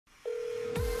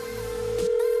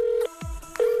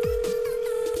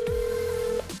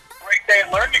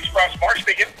Express. Mark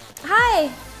speaking.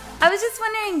 Hi. I was just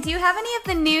wondering, do you have any of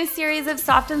the new series of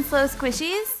soft and slow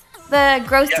squishies? The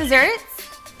gross desserts?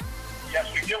 Yes,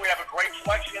 we do. We have a great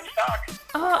selection in stock.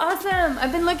 Oh, awesome.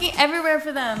 I've been looking everywhere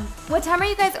for them. What time are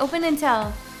you guys open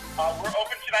until? We're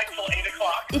open tonight till 8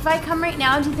 o'clock. If I come right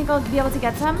now, do you think I'll be able to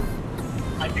get some?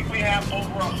 I think we have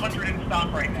over 100 in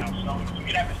stock right now, so you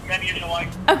can have as many as you like.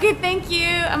 Okay, thank you.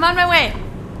 I'm on my way.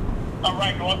 All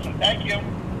right, awesome. Thank you.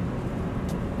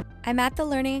 I'm at the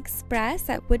Learning Express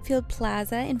at Woodfield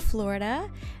Plaza in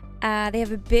Florida. They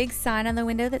have a big sign on the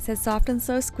window that says soft and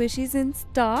slow squishies in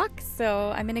stock.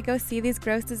 So I'm gonna go see these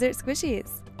gross dessert squishies.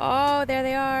 Oh, there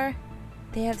they are.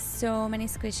 They have so many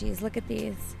squishies. Look at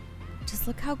these. Just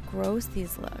look how gross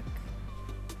these look.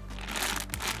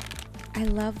 I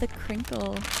love the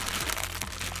crinkle.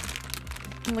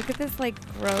 And look at this like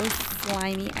gross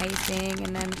slimy icing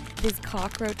and then these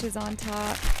cockroaches on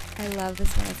top. I love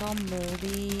this one. It's all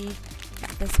moldy.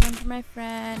 Got this one for my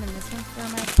friend and this one for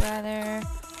my brother.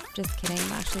 Just kidding.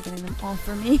 I'm actually getting them all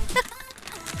for me.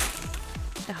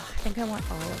 Oh, I think I want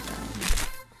all of them.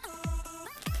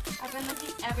 I've been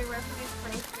looking everywhere for these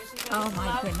gross squishies. Oh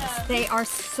my goodness. They are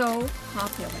so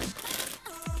popular.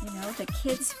 You know, the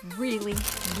kids really,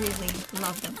 really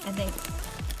love them. And they,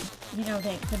 you know,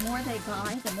 the more they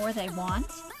buy, the more they want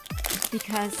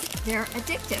because they're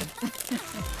addictive.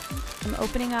 I'm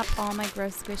opening up all my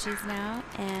gross squishies now,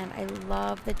 and I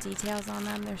love the details on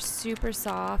them. They're super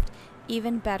soft,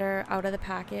 even better out of the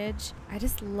package. I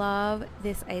just love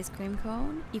this ice cream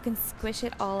cone. You can squish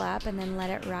it all up and then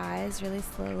let it rise really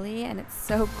slowly, and it's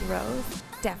so gross.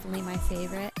 Definitely my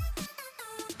favorite.